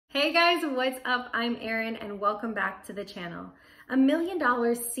Hey guys, what's up? I'm Erin and welcome back to the channel. $1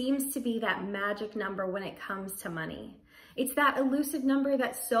 million seems to be that magic number when it comes to money. It's that elusive number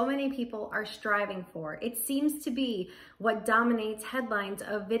that so many people are striving for. It seems to be what dominates headlines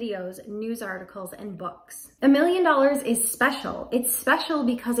of videos, news articles, and books. $1 million is special. It's special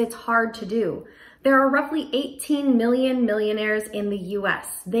because it's hard to do. There are roughly 18 million millionaires in the US.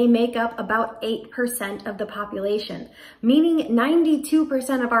 They make up about 8% of the population, meaning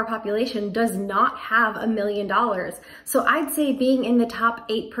 92% of our population does not have $1 million. So I'd say being in the top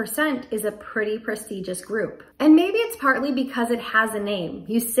 8% is a pretty prestigious group. And maybe it's partly because it has a name.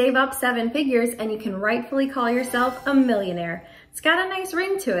 You save up 7 figures and you can rightfully call yourself a millionaire. It's got a nice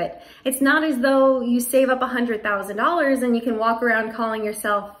ring to it. It's not as though you save up $100,000 and you can walk around calling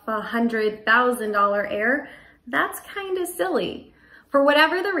yourself a $100,000 heir. That's kind of silly. For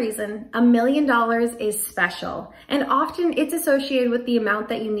whatever the reason, $1 million is special, and often it's associated with the amount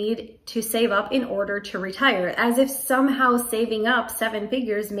that you need to save up in order to retire, as if somehow saving up 7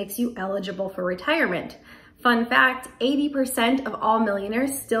 figures makes you eligible for retirement. Fun fact, 80% of all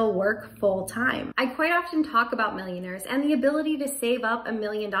millionaires still work full time. I quite often talk about millionaires and the ability to save up $1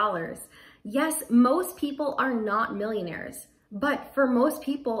 million. Yes, most people are not millionaires, but for most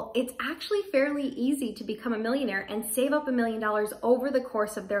people, it's actually fairly easy to become a millionaire and save up $1 million over the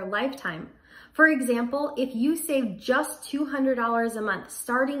course of their lifetime. For example, if you save just $200 a month,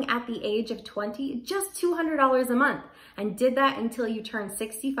 starting at the age of 20, just $200 a month, and did that until you turn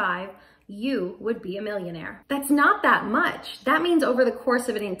 65, you would be a millionaire. That's not that much. That means over the course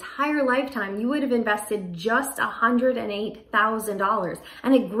of an entire lifetime, you would have invested just $108,000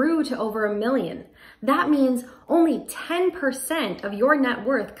 and it grew to over $1 million. That means only 10% of your net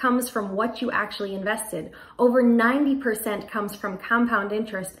worth comes from what you actually invested. Over 90% comes from compound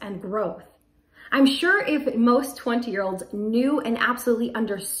interest and growth. I'm sure if most 20-year-olds knew and absolutely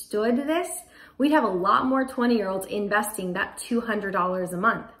understood this, we'd have a lot more 20-year-olds investing that $200 a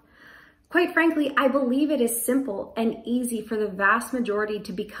month. Quite frankly, I believe it is simple and easy for the vast majority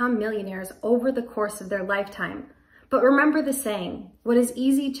to become millionaires over the course of their lifetime. But remember the saying, what is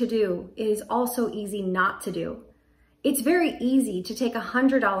easy to do is also easy not to do. It's very easy to take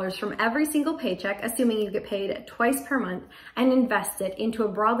 $100 from every single paycheck, assuming you get paid twice per month, and invest it into a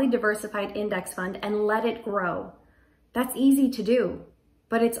broadly diversified index fund and let it grow. That's easy to do,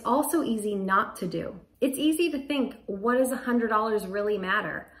 but it's also easy not to do. It's easy to think, what does $100 really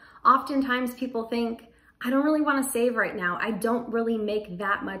matter? Oftentimes people think, I don't really want to save right now. I don't really make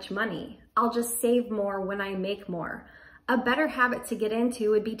that much money. I'll just save more when I make more. A better habit to get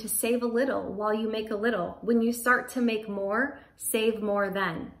into would be to save a little while you make a little. When you start to make more, save more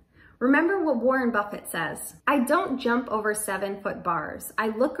then. Remember what Warren Buffett says, I don't jump over 7-foot bars. I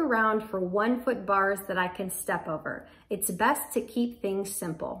look around for 1-foot bars that I can step over. It's best to keep things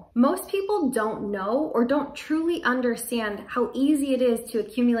simple. Most people don't know or don't truly understand how easy it is to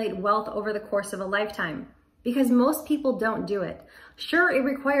accumulate wealth over the course of a lifetime, because most people don't do it. Sure, it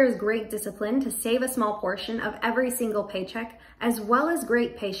requires great discipline to save a small portion of every single paycheck, as well as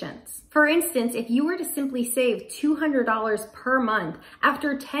great patience. For instance, if you were to simply save $200 per month,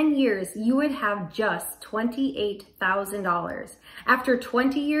 after 10 years, you would have just $28,000. After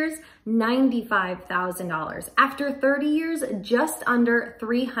 20 years, $95,000. After 30 years, just under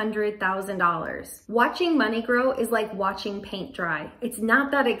 $300,000. Watching money grow is like watching paint dry. It's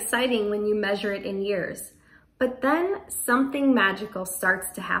not that exciting when you measure it in years. But then something magical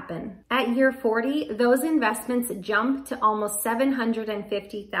starts to happen. At year 40, those investments jump to almost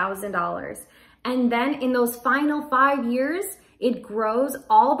 $750,000. And then in those final 5 years, it grows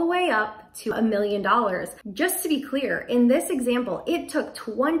all the way up to $1 million. Just to be clear, in this example, it took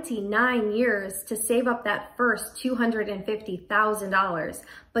 29 years to save up that first $250,000.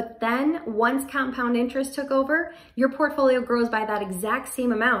 But then once compound interest took over, your portfolio grows by that exact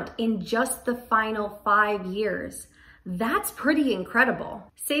same amount in just the final 5 years. That's pretty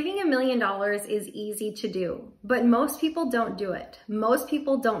incredible. Saving $1 million is easy to do, but most people don't do it. Most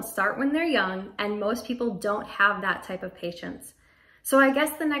people don't start when they're young, and most people don't have that type of patience. So I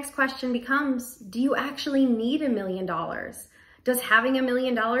guess the next question becomes, do you actually need $1 million? Does having $1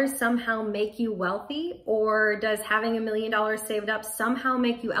 million somehow make you wealthy, or does having $1 million saved up somehow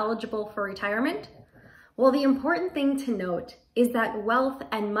make you eligible for retirement? Well, the important thing to note is that wealth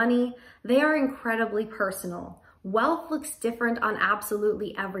and money, they are incredibly personal. Wealth looks different on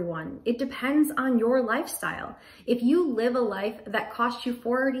absolutely everyone. It depends on your lifestyle. If you live a life that costs you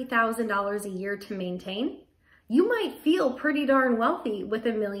 $40,000 a year to maintain, you might feel pretty darn wealthy with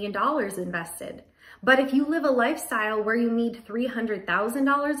 $1 million invested. But if you live a lifestyle where you need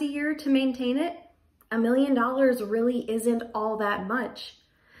 $300,000 a year to maintain it, $1 million really isn't all that much.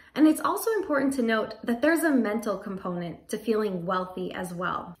 And it's also important to note that there's a mental component to feeling wealthy as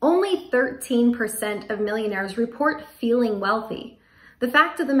well. Only 13% of millionaires report feeling wealthy. The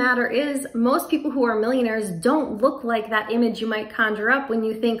fact of the matter is, most people who are millionaires don't look like that image you might conjure up when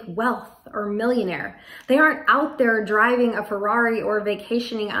you think wealth or millionaire. They aren't out there driving a Ferrari or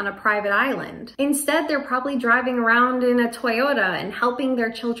vacationing on a private island. Instead, they're probably driving around in a Toyota and helping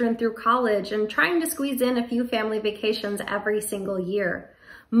their children through college and trying to squeeze in a few family vacations every single year.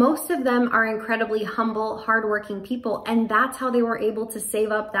 Most of them are incredibly humble, hardworking people, and that's how they were able to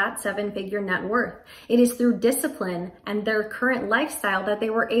save up that seven-figure net worth. It is through discipline and their current lifestyle that they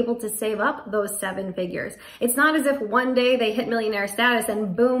were able to save up those seven figures. It's not as if one day they hit millionaire status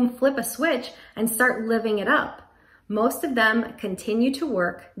and boom, flip a switch and start living it up. Most of them continue to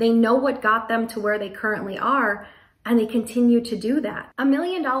work. They know what got them to where they currently are, and they continue to do that. $1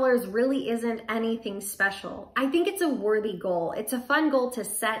 million really isn't anything special. I think it's a worthy goal. It's a fun goal to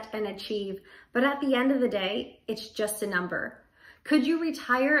set and achieve, but at the end of the day, it's just a number. Could you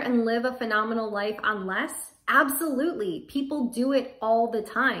retire and live a phenomenal life on less? Absolutely. People do it all the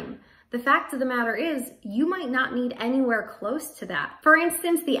time. The fact of the matter is, you might not need anywhere close to that. For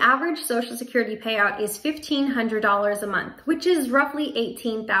instance, the average Social Security payout is $1,500 a month, which is roughly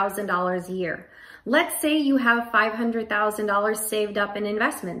 $18,000 a year. Let's say you have $500,000 saved up in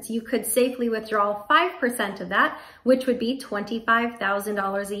investments. You could safely withdraw 5% of that, which would be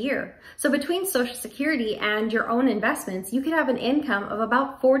 $25,000 a year. So between Social Security and your own investments, you could have an income of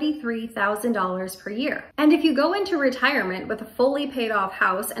about $43,000 per year. And if you go into retirement with a fully paid off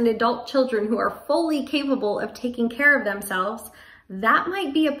house and adult children who are fully capable of taking care of themselves, that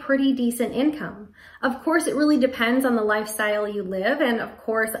might be a pretty decent income. Of course, it really depends on the lifestyle you live and of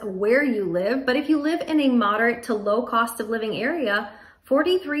course where you live, but if you live in a moderate to low cost of living area,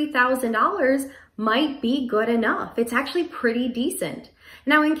 $43,000 might be good enough. It's actually pretty decent.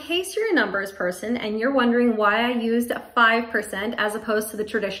 Now, in case you're a numbers person and you're wondering why I used 5% as opposed to the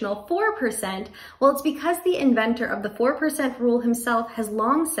traditional 4%, well, it's because the inventor of the 4% rule himself has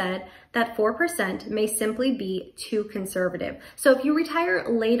long said that 4% may simply be too conservative. So if you retire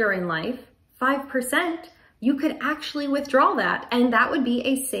later in life, 5%, you could actually withdraw that, and that would be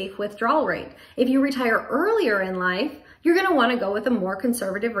a safe withdrawal rate. If you retire earlier in life, you're going to want to go with a more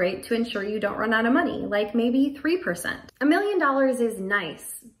conservative rate to ensure you don't run out of money, like maybe 3%. $1 million is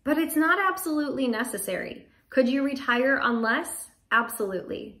nice, but it's not absolutely necessary. Could you retire on less?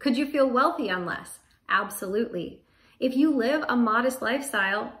 Absolutely. Could you feel wealthy on less? Absolutely. If you live a modest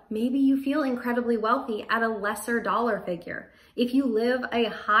lifestyle, maybe you feel incredibly wealthy at a lesser dollar figure. If you live a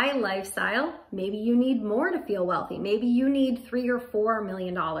high lifestyle, maybe you need more to feel wealthy. Maybe you need $3 or $4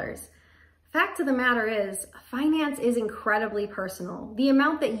 million. Fact of the matter is, finance is incredibly personal. The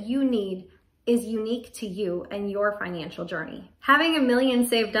amount that you need is unique to you and your financial journey. Having $1 million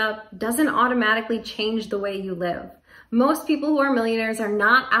saved up doesn't automatically change the way you live. Most people who are millionaires are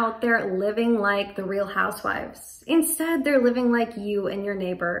not out there living like the Real Housewives. Instead, they're living like you and your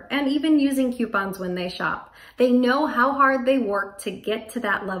neighbor, and even using coupons when they shop. They know how hard they work to get to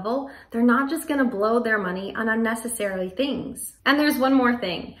that level. They're not just gonna blow their money on unnecessary things. And there's one more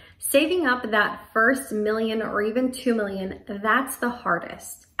thing. Saving up that first million or even 2 million, that's the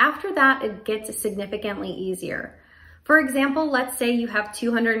hardest. After that, it gets significantly easier. For example, let's say you have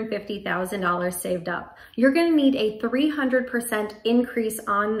 $250,000 saved up. You're going to need a 300% increase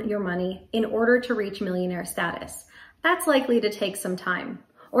on your money in order to reach millionaire status. That's likely to take some time.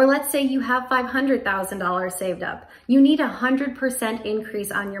 Or let's say you have $500,000 saved up. You need a 100%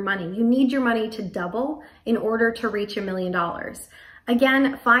 increase on your money. You need your money to double in order to reach $1 million.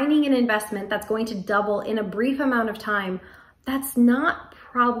 Again, finding an investment that's going to double in a brief amount of time, that's not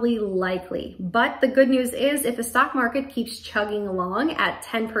probably likely. But the good news is, if the stock market keeps chugging along at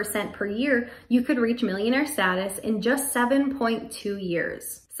 10% per year, you could reach millionaire status in just 7.2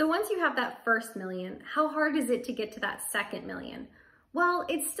 years. So once you have that first million, how hard is it to get to that second million? Well,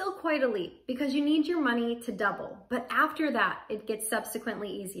 it's still quite a leap because you need your money to double. But after that, it gets subsequently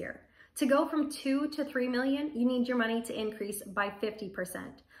easier. To go from 2 to 3 million, you need your money to increase by 50%.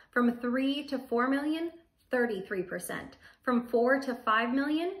 From 3 to 4 million, 33%. From 4 to 5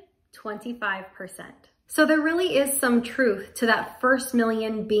 million, 25%. So there really is some truth to that first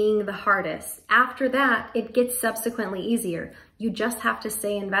million being the hardest. After that, it gets subsequently easier. You just have to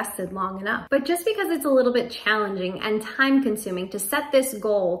stay invested long enough. But just because it's a little bit challenging and time consuming to set this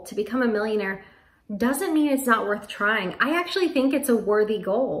goal to become a millionaire doesn't mean it's not worth trying. I actually think it's a worthy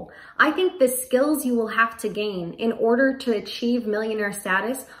goal. I think the skills you will have to gain in order to achieve millionaire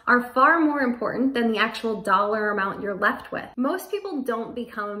status are far more important than the actual dollar amount you're left with. Most people don't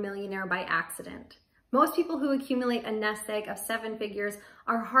become a millionaire by accident. Most people who accumulate a nest egg of 7 figures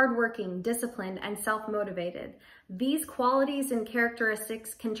are hardworking, disciplined, and self-motivated. These qualities and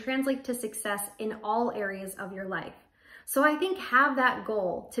characteristics can translate to success in all areas of your life. So I think have that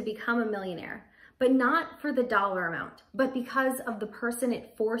goal to become a millionaire, but not for the dollar amount, but because of the person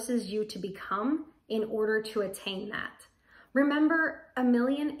it forces you to become in order to attain that. Remember, $1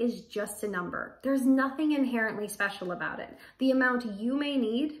 million is just a number. There's nothing inherently special about it. The amount you may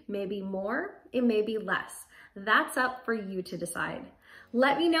need may be more, it may be less. That's up for you to decide.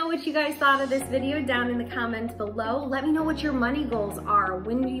 Let me know what you guys thought of this video down in the comments below. Let me know what your money goals are.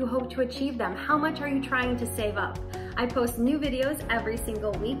 When do you hope to achieve them? How much are you trying to save up? I post new videos every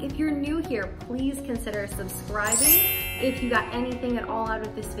single week. If you're new here, please consider subscribing. If you got anything at all out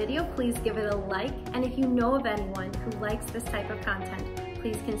of this video, please give it a like. And if you know of anyone who likes this type of content,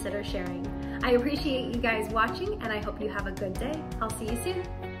 please consider sharing. I appreciate you guys watching, and I hope you have a good day. I'll see you soon.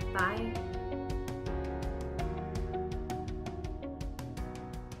 Bye.